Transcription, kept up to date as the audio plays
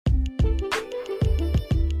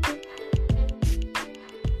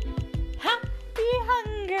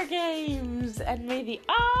Hunger Games, and may the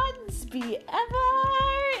odds be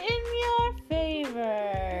ever in your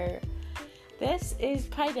favor. This is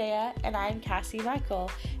Paideia, and I'm Cassie Michael,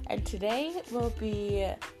 and today we'll be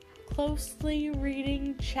closely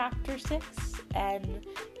reading Chapter 6 and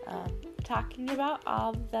talking about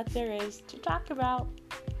all that there is to talk about.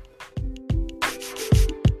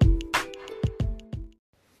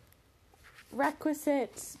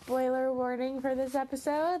 Requisite spoiler warning for this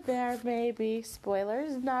episode. There may be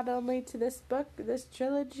spoilers not only to this book, this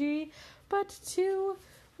trilogy, but to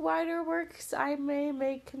wider works I may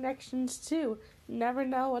make connections to. Never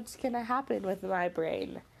know what's going to happen with my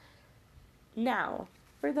brain. Now,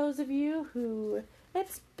 for those of you who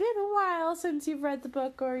it's been a while since you've read the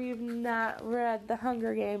book or you've not read The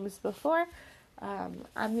Hunger Games before,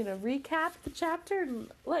 I'm going to recap the chapter and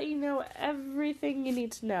let you know everything you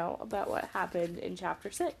need to know about what happened in Chapter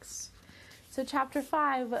 6. So Chapter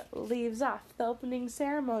 5 leaves off the opening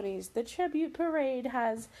ceremonies. The tribute parade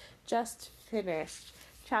has just finished.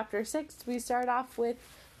 Chapter 6, we start off with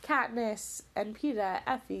Katniss and Peeta,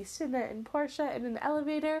 Effie, Cinna, and Portia in an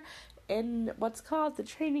elevator in what's called the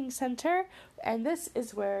training center, and this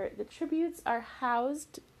is where the tributes are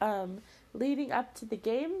housed leading up to the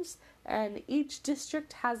games, and each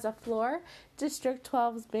district has a floor, District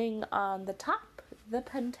 12's being on the top, the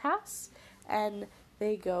penthouse, and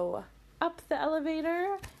they go up the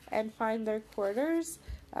elevator and find their quarters.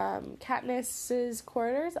 Katniss's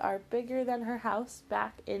quarters are bigger than her house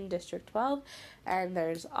back in District 12, and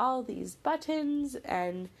there's all these buttons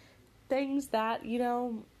and things that,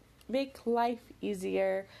 make life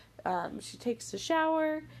easier. She takes a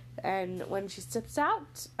shower, and when she steps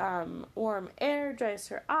out, warm air dries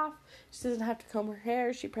her off. She doesn't have to comb her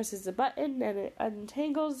hair. She presses a button and it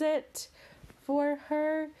untangles it for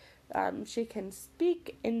her. She can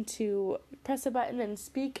press a button and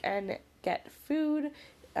speak and get food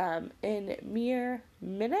in mere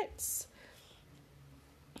minutes.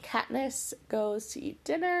 Katniss goes to eat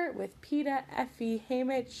dinner with Peeta, Effie,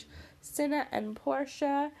 Haymitch, Cinna, and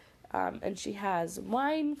Portia, and she has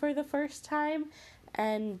wine for the first time.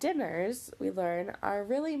 And dinners, we learn, are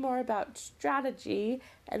really more about strategy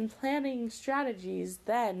and planning strategies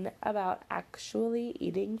than about actually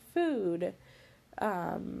eating food.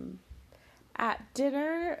 At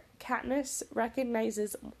dinner, Katniss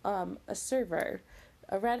recognizes a server,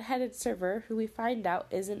 a red-headed server who we find out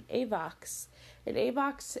is an Avox. An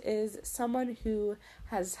Avox is someone who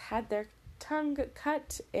has had their tongue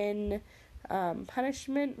cut in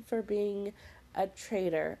punishment for being a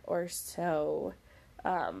traitor or so.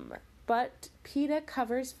 But Peeta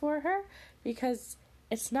covers for her because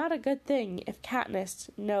it's not a good thing if Katniss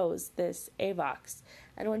knows this Avox.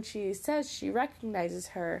 And when she says she recognizes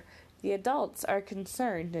her, the adults are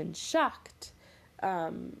concerned and shocked.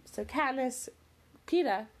 So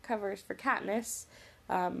Peeta covers for Katniss,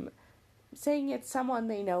 saying it's someone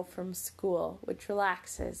they know from school, which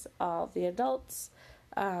relaxes all the adults.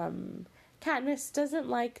 Katniss doesn't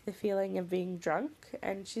like the feeling of being drunk,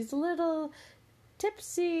 and she's a little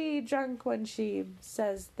tipsy drunk when she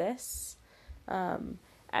says this.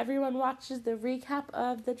 Everyone watches the recap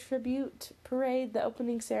of the tribute parade, the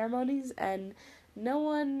opening ceremonies, and no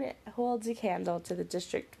one holds a candle to the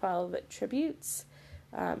District 12 tributes.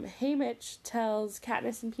 Haymitch tells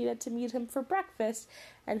Katniss and Peeta to meet him for breakfast,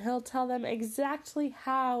 and he'll tell them exactly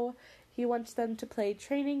how he wants them to play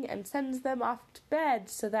training and sends them off to bed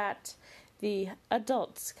so that the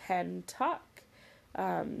adults can talk.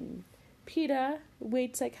 Peeta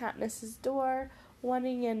waits at Katniss's door,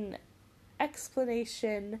 wanting an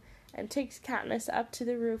explanation, and takes Katniss up to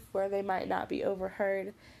the roof where they might not be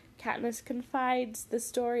overheard. Katniss confides the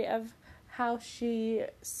story of how she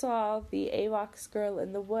saw the Avox girl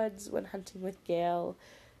in the woods when hunting with Gale,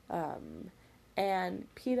 and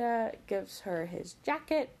Peeta gives her his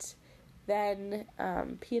jacket. Then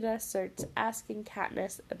Peeta starts asking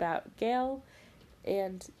Katniss about Gale,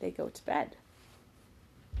 and they go to bed.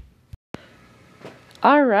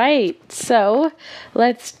 Alright, so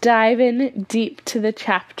let's dive in deep to the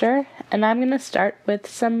chapter, and I'm going to start with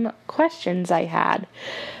some questions I had.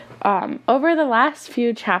 Over the last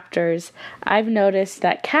few chapters, I've noticed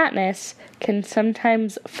that Katniss can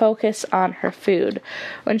sometimes focus on her food.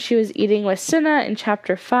 When she was eating with Cinna in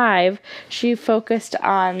Chapter 5, she focused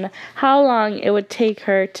on how long it would take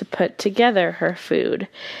her to put together her food.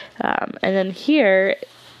 And then here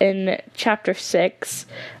in Chapter 6,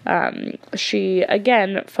 she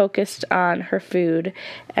again focused on her food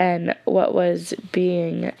and what was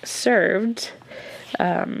being served.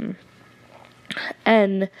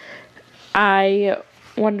 And I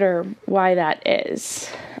wonder why that is.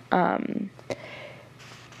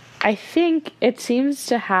 I think it seems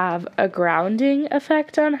to have a grounding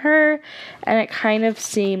effect on her, and it kind of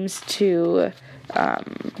seems to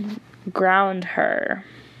ground her.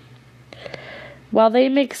 While they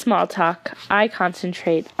make small talk, I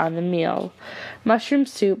concentrate on the meal. Mushroom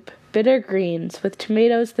soup, bitter greens with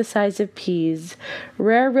tomatoes the size of peas,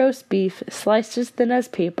 rare roast beef sliced as thin as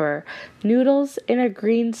paper, noodles in a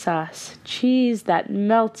green sauce, cheese that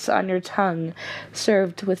melts on your tongue,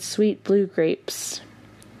 served with sweet blue grapes.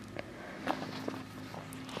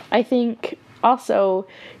 I think also,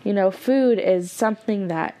 food is something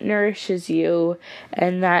that nourishes you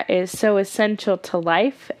and that is so essential to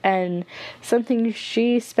life, and something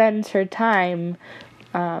she spends her time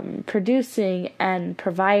producing and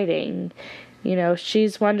providing.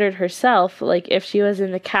 She's wondered herself, like, if she was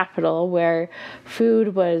in the capital where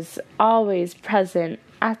food was always present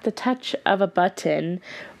at the touch of a button,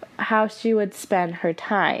 how she would spend her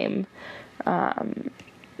time.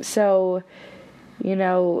 So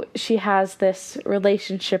she has this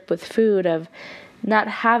relationship with food of not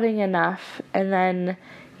having enough and then,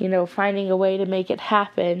 finding a way to make it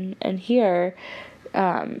happen. And here,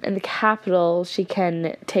 in the capital, she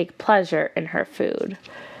can take pleasure in her food.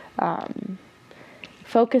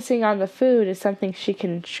 Focusing on the food is something she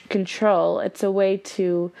can control. It's a way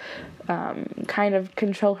to kind of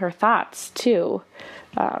control her thoughts, too.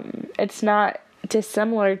 It's not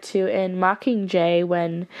dissimilar to in Mockingjay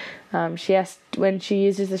when she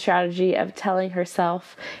uses the strategy of telling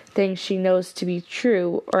herself things she knows to be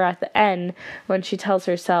true, or at the end when she tells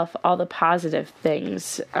herself all the positive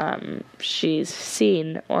things she's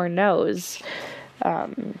seen or knows.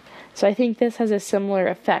 So I think this has a similar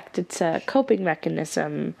effect. It's a coping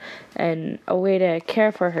mechanism and a way to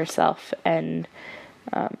care for herself and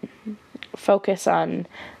focus on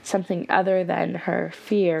something other than her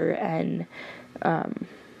fear and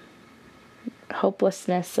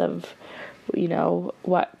hopelessness of,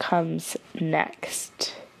 what comes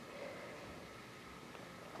next.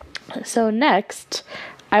 So next,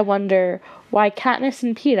 I wonder why Katniss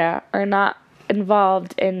and Peeta are not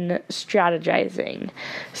involved in strategizing.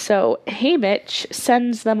 So Haymitch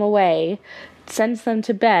sends them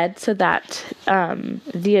to bed so that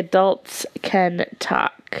the adults can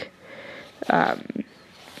talk.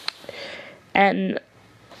 And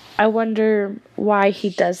I wonder why he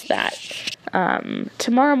does that.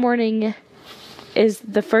 Tomorrow morning is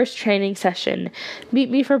the first training session. Meet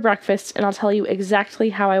me for breakfast and I'll tell you exactly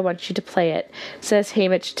how I want you to play it, says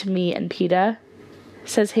Haymitch to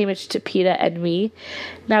Peeta and me.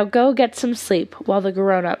 Now go get some sleep while the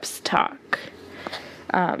grown-ups talk.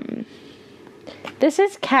 This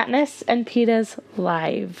is Katniss and Peeta's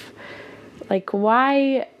live. Like,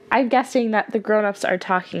 why? I'm guessing that the grown-ups are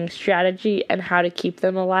talking strategy and how to keep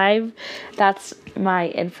them alive. That's my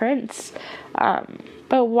inference.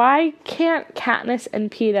 But why can't Katniss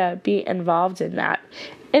and Peeta be involved in that?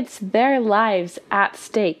 It's their lives at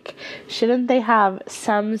stake. Shouldn't they have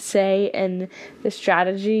some say in the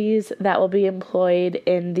strategies that will be employed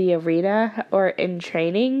in the arena or in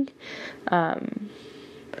training? And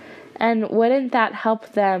wouldn't that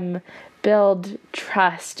help them build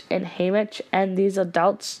trust in Haymitch and these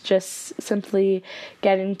adults just simply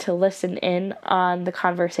getting to listen in on the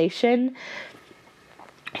conversation?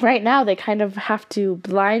 Right now, they kind of have to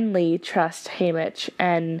blindly trust Haymitch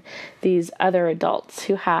and these other adults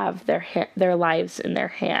who have their lives in their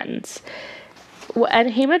hands.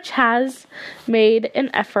 And Haymitch has made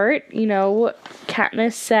an effort.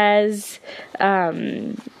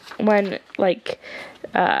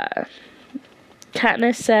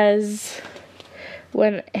 Katniss says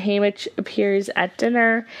when Haymitch appears at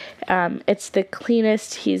dinner, it's the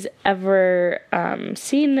cleanest he's ever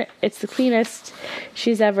seen. It's the cleanest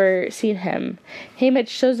she's ever seen him. Haymitch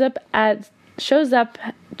shows up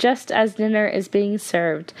just as dinner is being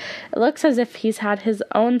served. It looks as if he's had his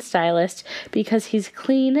own stylist because he's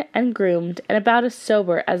clean and groomed and about as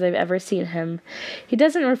sober as I've ever seen him. He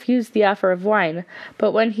doesn't refuse the offer of wine,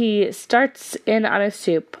 but when he starts in on a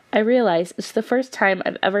soup, I realize it's the first time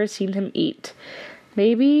I've ever seen him eat.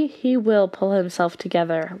 Maybe he will pull himself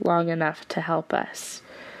together long enough to help us.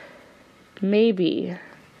 Maybe.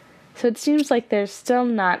 So it seems like there's still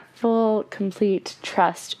not full, complete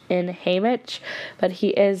trust in Haymitch, but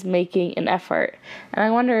he is making an effort. And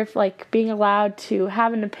I wonder if, being allowed to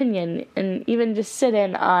have an opinion and even just sit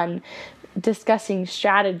in on discussing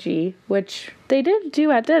strategy, which they did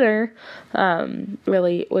do at dinner,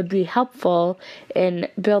 really would be helpful in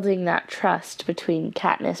building that trust between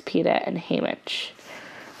Katniss, Peeta, and Haymitch.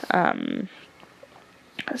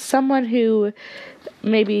 Someone who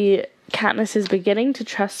maybe Katniss is beginning to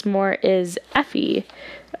trust more is Effie.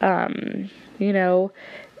 Effie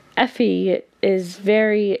Effie is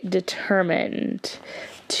very determined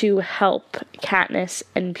to help Katniss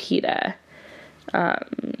and Peeta.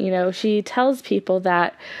 She tells people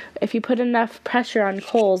that if you put enough pressure on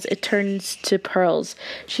coals, it turns to pearls.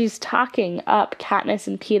 She's talking up Katniss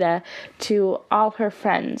and Peeta to all her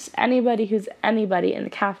friends. Anybody who's anybody in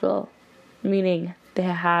the capital, meaning they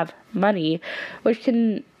have money, which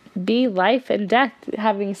can be life and death.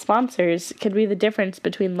 Having sponsors could be the difference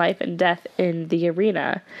between life and death in the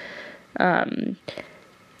arena.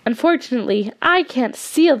 Unfortunately, I can't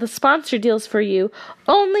seal the sponsor deals for you.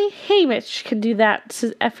 Only Hamish can do that,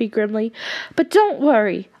 says Effie grimly. But don't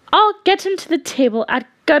worry, I'll get him to the table at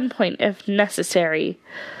gunpoint if necessary.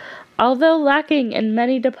 Although lacking in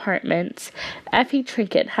many departments, Effie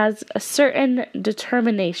Trinket has a certain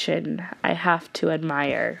determination I have to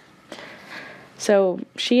admire. So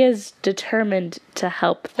she is determined to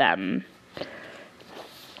help them.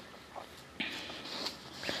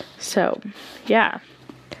 So, yeah.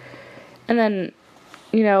 And then,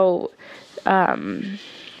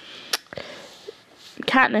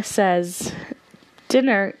 Katniss says,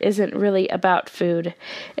 dinner isn't really about food.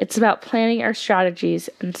 It's about planning our strategies,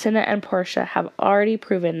 and Cinna and Portia have already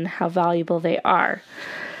proven how valuable they are.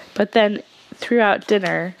 But then, throughout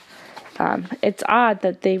dinner, it's odd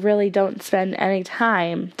that they really don't spend any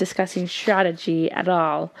time discussing strategy at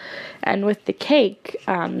all. And with the cake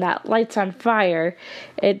that lights on fire,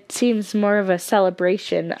 it seems more of a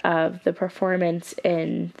celebration of the performance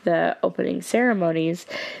in the opening ceremonies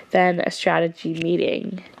than a strategy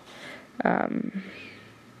meeting.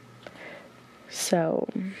 So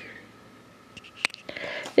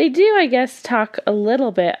they do, I guess, talk a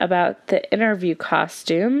little bit about the interview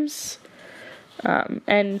costumes.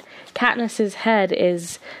 And Katniss's head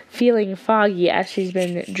is feeling foggy as she's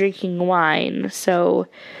been drinking wine. So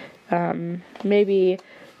maybe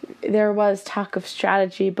there was talk of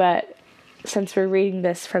strategy, but since we're reading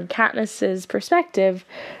this from Katniss's perspective,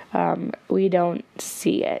 we don't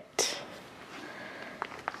see it.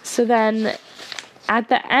 So then at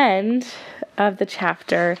the end of the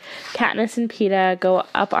chapter, Katniss and Peeta go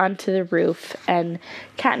up onto the roof, and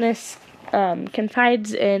Katniss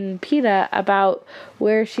confides in Peeta about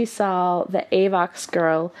where she saw the Avox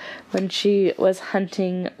girl when she was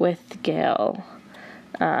hunting with Gale.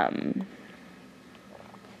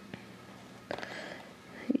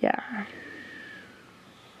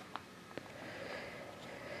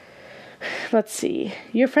 Let's see.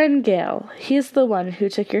 Your friend Gale, he's the one who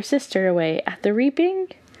took your sister away at the reaping?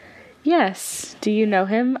 Yes. Do you know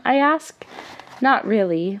him? I ask. Not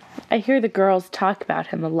really. I hear the girls talk about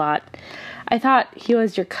him a lot. I thought he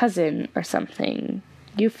was your cousin or something.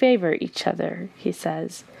 You favor each other, he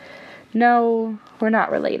says. No, we're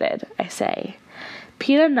not related, I say.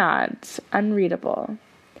 Peeta nods, unreadable.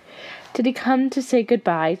 Did he come to say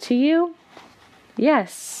goodbye to you?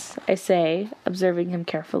 Yes, I say, observing him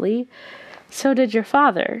carefully. So did your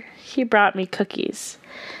father. He brought me cookies.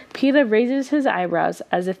 Peeta raises his eyebrows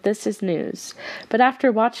as if this is news, but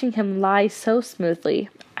after watching him lie so smoothly,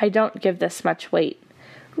 I don't give this much weight.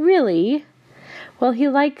 Really? Well, he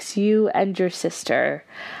likes you and your sister.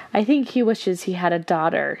 I think he wishes he had a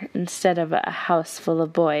daughter instead of a house full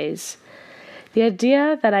of boys. The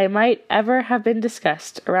idea that I might ever have been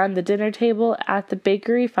discussed around the dinner table at the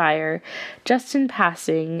bakery fire, just in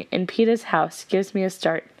passing, in Peeta's house, gives me a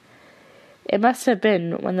start. It must have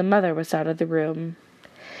been when the mother was out of the room.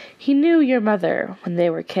 He knew your mother when they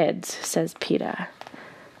were kids, says Peeta.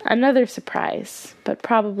 Another surprise, but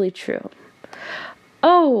probably true.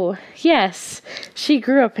 Oh, yes, she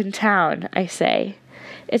grew up in town, I say.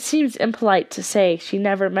 It seems impolite to say she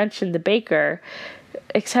never mentioned the baker,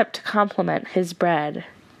 except to compliment his bread.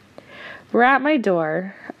 We're at my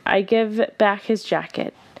door. I give back his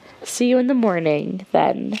jacket. See you in the morning,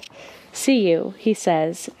 then. See you, he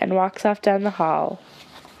says, and walks off down the hall.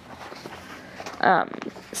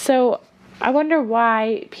 So I wonder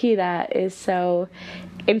why Peeta is so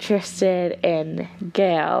interested in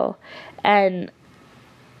Gale. And,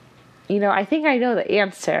 I think I know the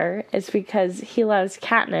answer. It's because he loves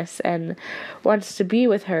Katniss and wants to be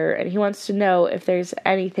with her, and he wants to know if there's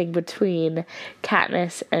anything between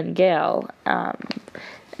Katniss and Gale.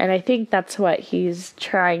 And I think that's what he's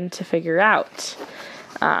trying to figure out.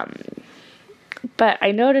 But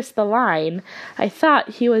I noticed the line, I thought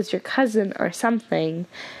he was your cousin or something.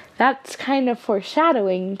 That's kind of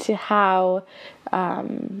foreshadowing to how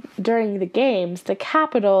during the games, the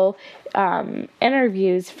Capitol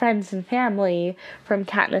interviews friends and family from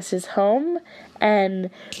Katniss's home, and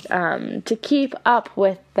to keep up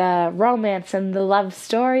with the romance and the love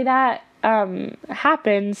story that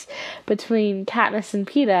happens between Katniss and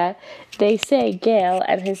Peeta, they say Gale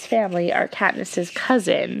and his family are Katniss's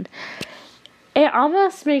cousin. It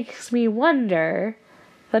almost makes me wonder,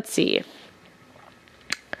 let's see.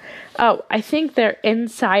 Oh, I think they're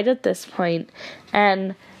inside at this point,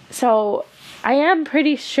 and so I am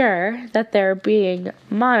pretty sure that they're being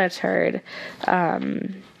monitored,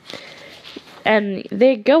 and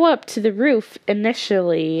they go up to the roof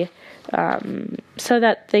initially, so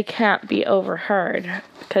that they can't be overheard,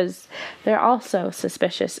 because they're also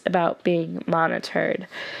suspicious about being monitored.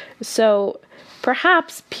 So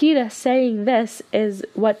perhaps Peeta saying this is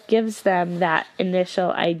what gives them that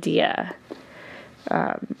initial idea.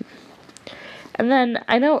 And then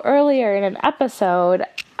I know earlier in an episode,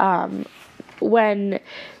 when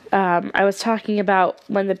I was talking about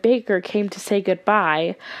when the baker came to say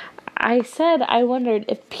goodbye, I said I wondered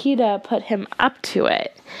if Peeta put him up to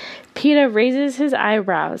it. Peeta raises his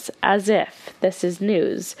eyebrows as if this is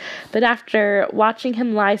news, but after watching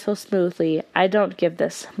him lie so smoothly, I don't give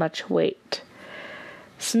this much weight.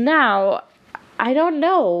 So now, I don't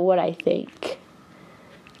know what I think.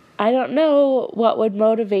 I don't know what would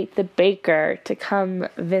motivate the baker to come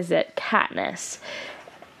visit Katniss.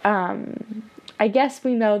 I guess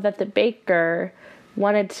we know that the baker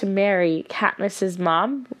wanted to marry Katniss's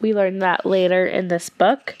mom. We learn that later in this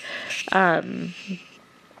book.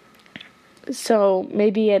 So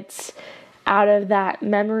maybe it's out of that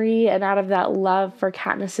memory and out of that love for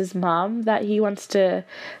Katniss's mom that he wants to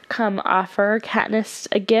come offer Katniss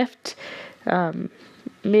a gift.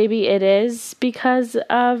 Maybe it is because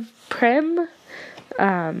of Prim.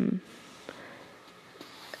 I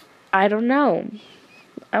don't know.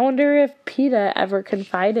 I wonder if Peeta ever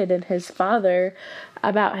confided in his father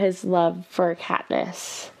about his love for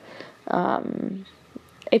Katniss.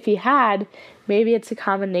 If he had, maybe it's a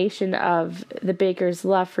combination of the baker's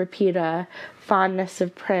love for Peeta, fondness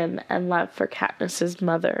of Prim, and love for Katniss's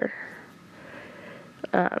mother.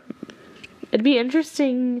 It'd be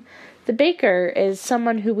interesting. The baker is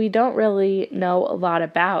someone who we don't really know a lot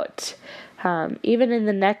about. Even in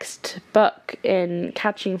the next book, in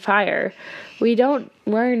Catching Fire, we don't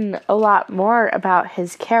learn a lot more about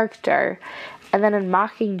his character. And then in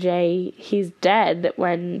Mockingjay, he's dead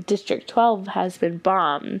when District 12 has been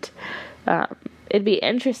bombed. It'd be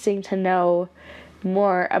interesting to know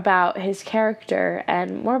more about his character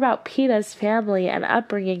and more about Peeta's family and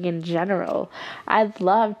upbringing in general. I'd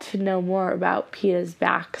love to know more about Peeta's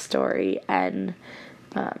backstory and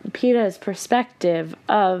Peeta's perspective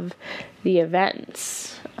of the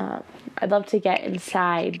events. I'd love to get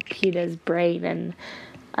inside Peeta's brain and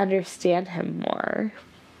understand him more.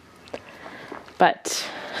 But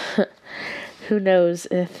who knows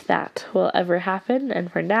if that will ever happen,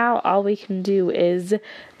 and for now, all we can do is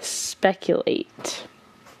speculate.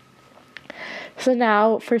 So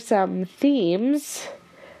now, for some themes,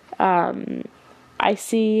 I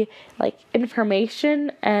see,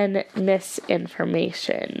 information and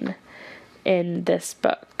misinformation in this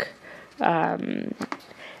book. And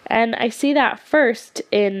I see that first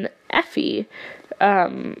in Effie,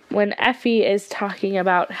 when Effie is talking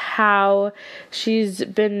about how she's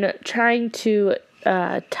been trying to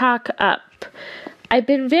talk up. I've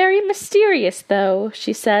been very mysterious, though,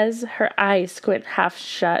 she says, her eyes squint half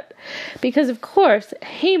shut, because of course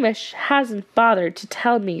Hamish hasn't bothered to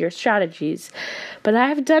tell me your strategies, but I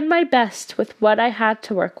have done my best with what I had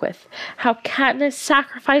to work with. How Katniss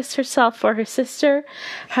sacrificed herself for her sister,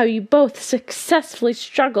 how you both successfully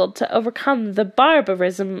struggled to overcome the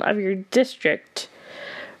barbarism of your district.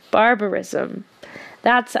 Barbarism.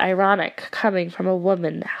 That's ironic, coming from a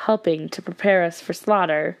woman helping to prepare us for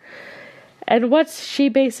slaughter. And what's she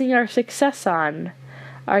basing our success on?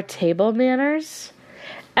 Our table manners?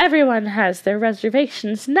 Everyone has their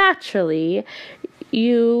reservations, naturally,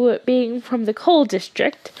 you being from the coal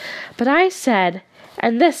district, but I said,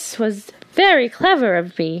 and this was very clever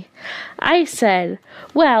of me, I said,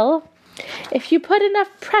 well, if you put enough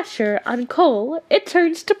pressure on coal, it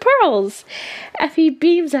turns to pearls. Effie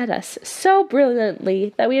beams at us so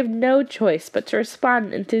brilliantly that we have no choice but to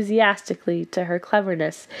respond enthusiastically to her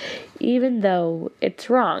cleverness, even though it's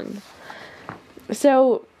wrong.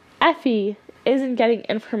 So, Effie isn't getting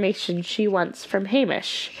information she wants from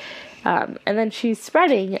Hamish. And then she's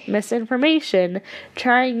spreading misinformation,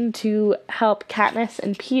 trying to help Katniss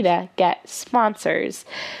and Peeta get sponsors.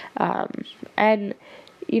 And,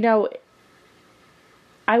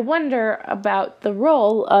 I wonder about the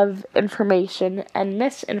role of information and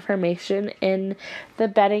misinformation in the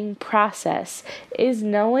betting process. Is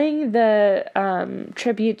knowing the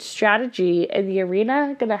tribute strategy in the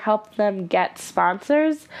arena going to help them get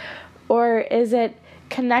sponsors? Or is it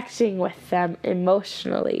connecting with them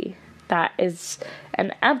emotionally,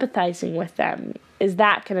 and empathizing with them, is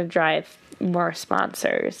that going to drive more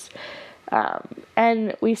sponsors?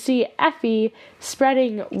 And we see Effie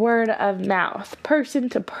spreading word of mouth,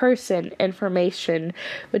 person-to-person information,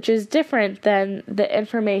 which is different than the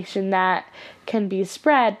information that can be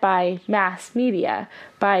spread by mass media,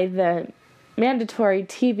 by the mandatory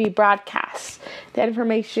TV broadcasts, the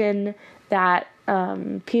information that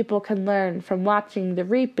people can learn from watching the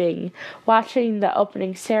reaping, watching the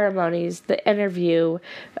opening ceremonies, the interview,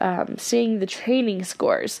 seeing the training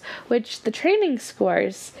scores, which the training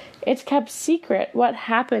scores, it's kept secret what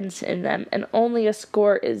happens in them, and only a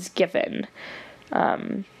score is given.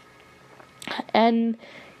 And,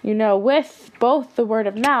 with both the word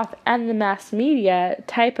of mouth and the mass media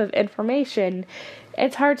type of information,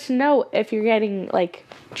 it's hard to know if you're getting,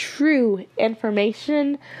 true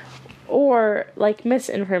information or,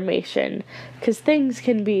 misinformation, because things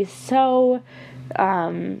can be so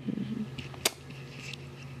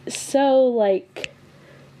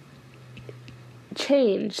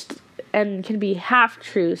changed and can be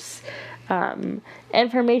half-truths.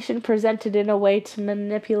 Information presented in a way to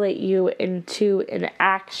manipulate you into an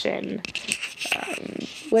action,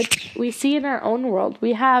 which we see in our own world.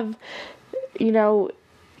 We have,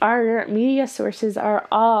 our media sources are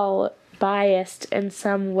all biased in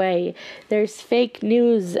some way. There's fake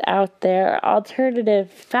news out there,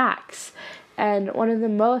 alternative facts. And one of the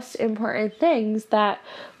most important things that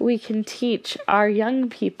we can teach our young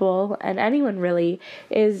people, and anyone really,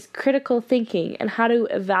 is critical thinking and how to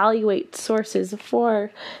evaluate sources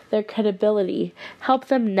for their credibility. Help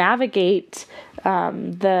them navigate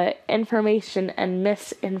the information and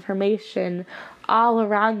misinformation all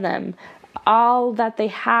around them, all that they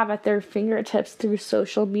have at their fingertips through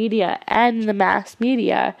social media and the mass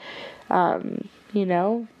media.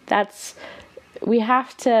 We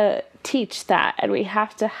have to teach that, and we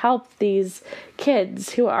have to help these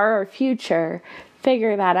kids who are our future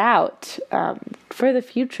figure that out for the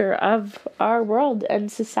future of our world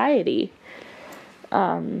and society.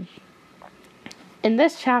 In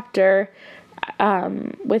this chapter,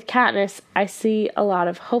 with Katniss, I see a lot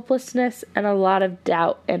of hopelessness and a lot of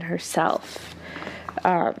doubt in herself.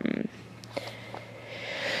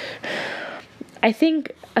 I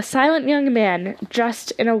think a silent young man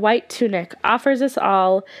dressed in a white tunic offers us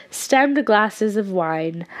all stemmed glasses of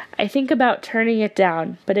wine. I think about turning it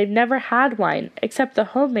down, but I've never had wine, except the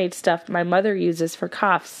homemade stuff my mother uses for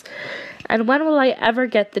coughs. And when will I ever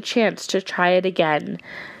get the chance to try it again?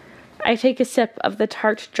 I take a sip of the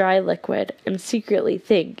tart, dry liquid and secretly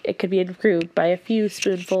think it could be improved by a few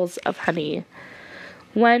spoonfuls of honey.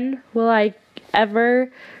 When will I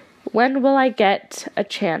get a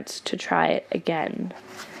chance to try it again?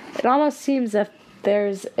 It almost seems as if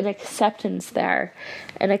there's an acceptance there,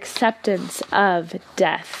 an acceptance of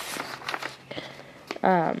death.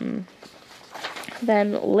 Then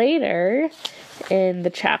later in the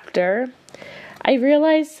chapter, I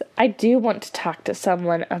realize I do want to talk to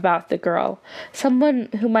someone about the girl, someone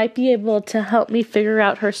who might be able to help me figure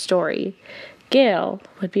out her story. Gale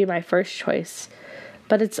would be my first choice,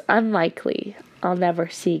 but it's unlikely I'll never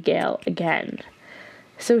see Gale again.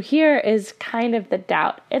 So here is kind of the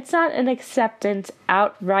doubt. It's not an acceptance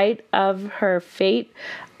outright of her fate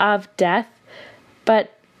of death,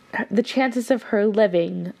 but the chances of her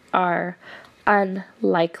living are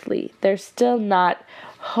unlikely. There's still not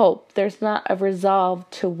hope. There's not a resolve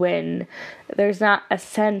to win. There's not a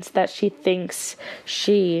sense that she thinks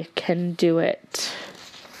she can do it.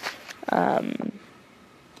 And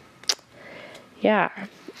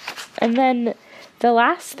then the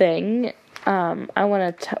last thing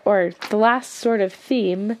the last sort of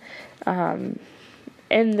theme in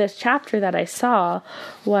this chapter that I saw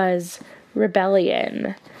was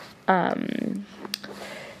rebellion.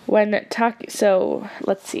 So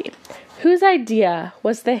let's see. Whose idea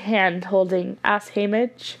was the hand holding? Asked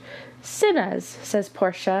Haymitch. Cinna's, says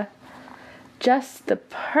Portia. Just the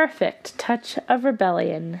perfect touch of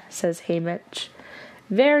rebellion, says Haymitch.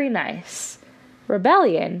 Very nice.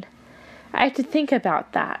 Rebellion? I had to think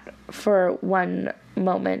about that for one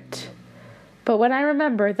moment. But when I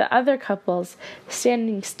remember the other couples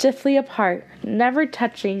standing stiffly apart, never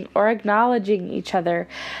touching or acknowledging each other,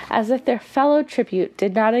 as if their fellow tribute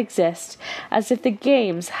did not exist, as if the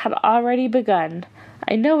games had already begun,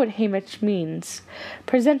 I know what Haymitch means.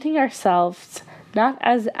 Presenting ourselves not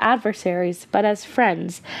as adversaries, but as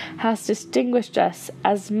friends, has distinguished us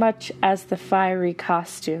as much as the fiery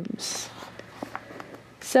costumes.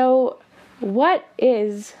 So, what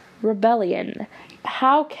is rebellion?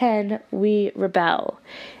 How can we rebel?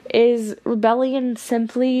 Is rebellion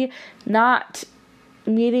simply not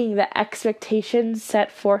meeting the expectations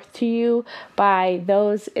set forth to you by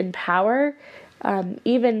those in power,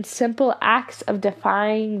 even simple acts of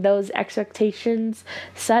defying those expectations,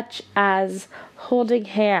 such as holding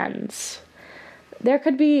hands. There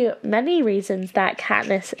could be many reasons that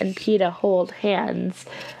Katniss and Peeta hold hands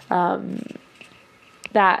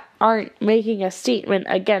that aren't making a statement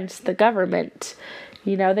against the government.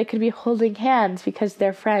 They could be holding hands because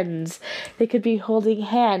they're friends. They could be holding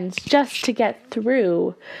hands just to get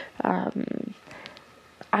through. I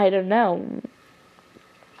don't know.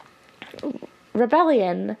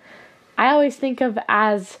 Rebellion, I always think of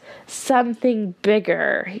as something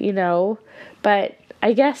bigger, but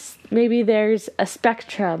I guess maybe there's a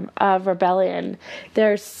spectrum of rebellion.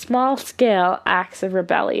 There's small-scale acts of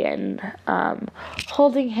rebellion,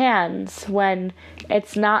 holding hands when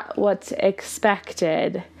it's not what's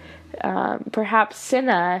expected. Perhaps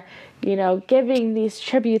Cinna, giving these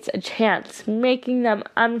tributes a chance, making them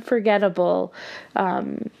unforgettable,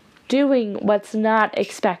 doing what's not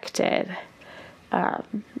expected.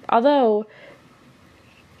 Although,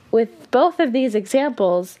 with both of these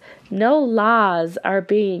examples, no laws are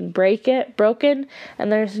being broken,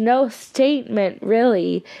 and there's no statement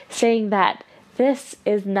really saying that this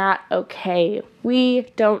is not okay.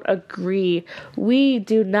 We don't agree. We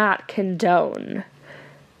do not condone.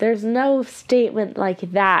 There's no statement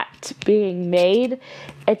like that being made.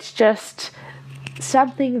 It's just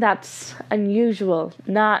something that's unusual,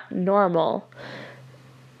 not normal.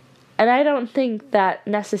 And I don't think that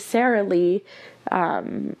necessarily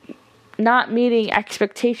not meeting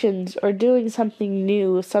expectations or doing something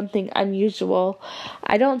new, something unusual,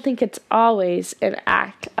 I don't think it's always an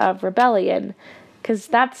act of rebellion, because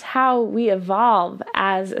that's how we evolve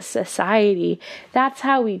as a society. That's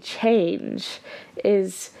how we change,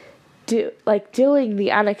 is doing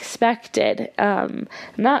the unexpected,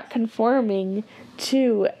 not conforming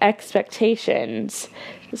to expectations.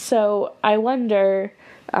 So I wonder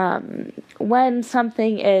when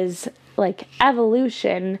something is like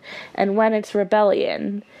evolution and when it's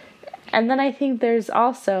rebellion. And then I think there's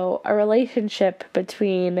also a relationship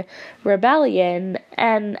between rebellion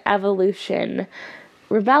and evolution.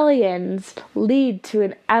 Rebellions lead to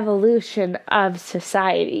an evolution of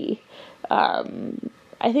society. I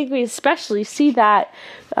think we especially see that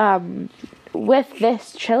with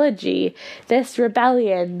this trilogy, this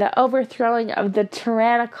rebellion, the overthrowing of the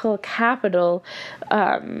tyrannical capital,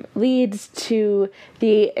 leads to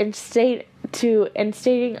instating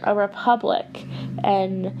a republic,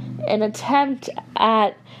 and an attempt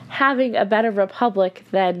at having a better republic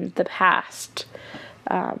than the past.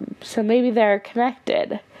 So maybe they're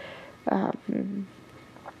connected. I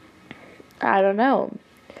don't know.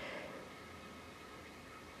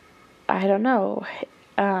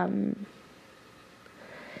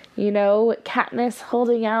 Katniss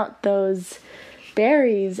holding out those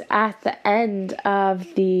berries at the end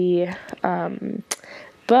of the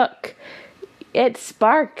book, it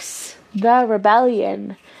sparks the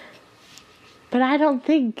rebellion. But I don't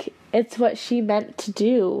think it's what she meant to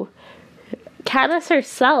do. Katniss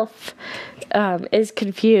herself is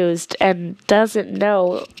confused and doesn't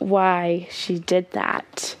know why she did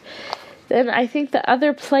that. Then I think the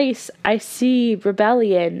other place I see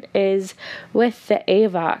rebellion is with the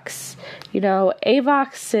Avox.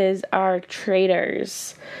 Avoxes are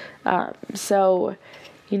traitors. So,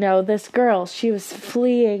 this girl, she was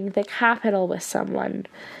fleeing the capital with someone.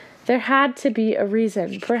 There had to be a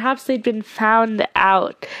reason. Perhaps they'd been found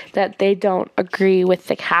out that they don't agree with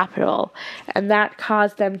the capital, and that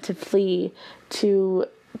caused them to flee to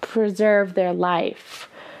preserve their life.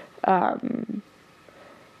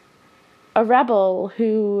 A rebel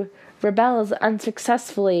who rebels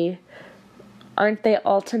unsuccessfully, aren't they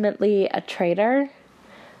ultimately a traitor?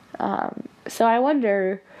 So I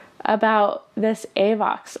wonder about this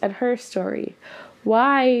Avox and her story.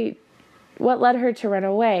 What led her to run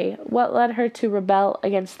away? What led her to rebel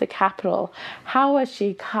against the capital? How was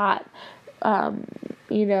she caught?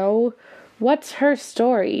 What's her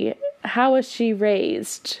story? How was she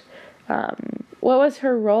raised? What was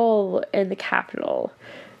her role in the capital?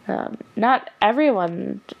 Not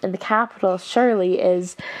everyone in the capital surely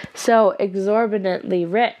is so exorbitantly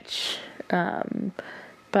rich.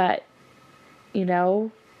 But,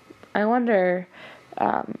 I wonder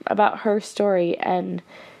about her story and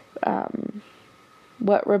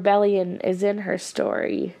what rebellion is in her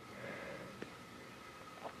story.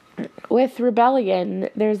 With rebellion,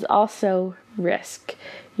 there's also risk.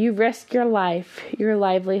 You risk your life, your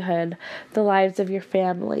livelihood, the lives of your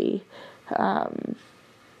family,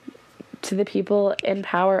 to the people in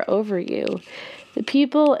power over you. The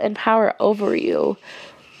people in power over you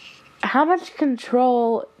how much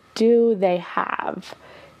control do they have?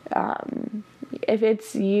 If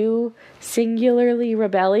it's you singularly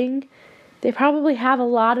rebelling, they probably have a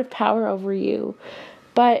lot of power over you.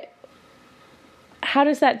 But how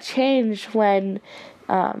does that change when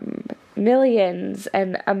millions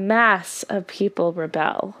and a mass of people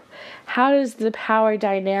rebel? How does the power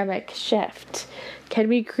dynamic shift? Can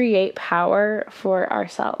we create power for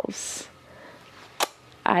ourselves?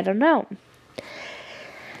 I don't know.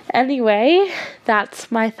 Anyway,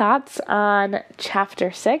 that's my thoughts on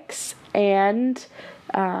chapter 6, and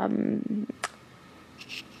I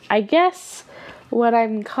guess what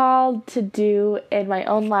I'm called to do in my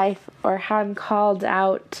own life, or how I'm called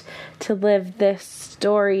out to live this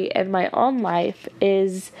story in my own life,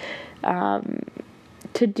 is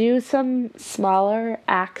to do some smaller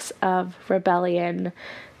acts of rebellion.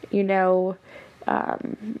 Well,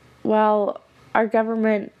 our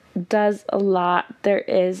government does a lot. There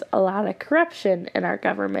is a lot of corruption in our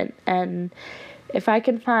government, and if I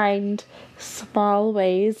can find small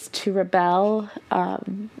ways to rebel,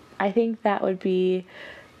 I think that would be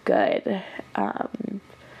good.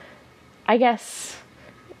 I guess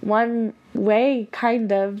one way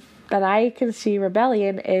that I can see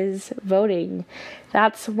rebellion is voting.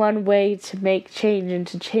 That's one way to make change and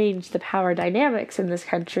to change the power dynamics in this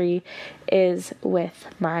country, is with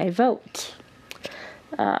my vote.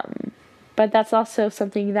 But that's also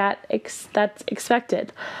something that's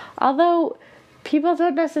expected. Although people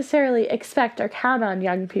don't necessarily expect or count on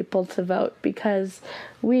young people to vote, because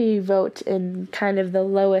we vote in kind of the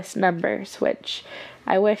lowest numbers, which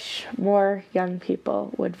I wish more young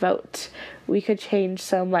people would vote. We could change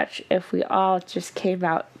so much if we all just came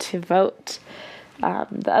out to vote.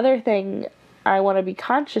 The other thing I want to be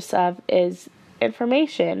conscious of is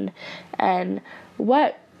information, and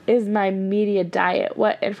what is my media diet?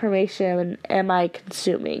 What information am I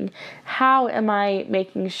consuming? How am I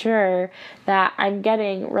making sure that I'm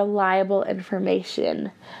getting reliable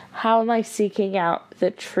information? How am I seeking out the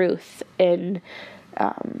truth in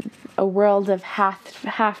a world of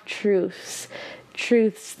half-truths,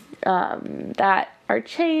 truths that are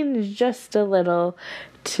changed just a little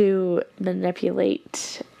to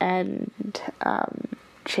manipulate and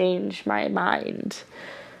change my mind?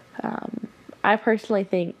 I personally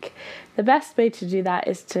think the best way to do that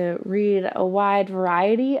is to read a wide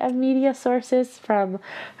variety of media sources from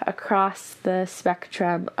across the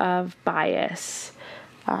spectrum of bias.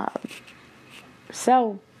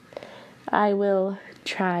 So I will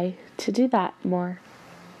try to do that more.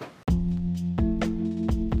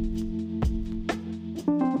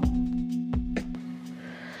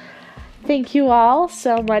 Thank you all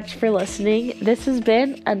so much for listening. This has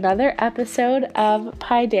been another episode of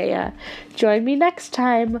Paideia. Join me next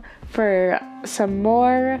time for some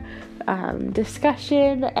more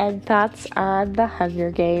discussion and thoughts on the Hunger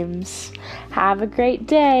Games. Have a great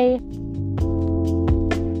day.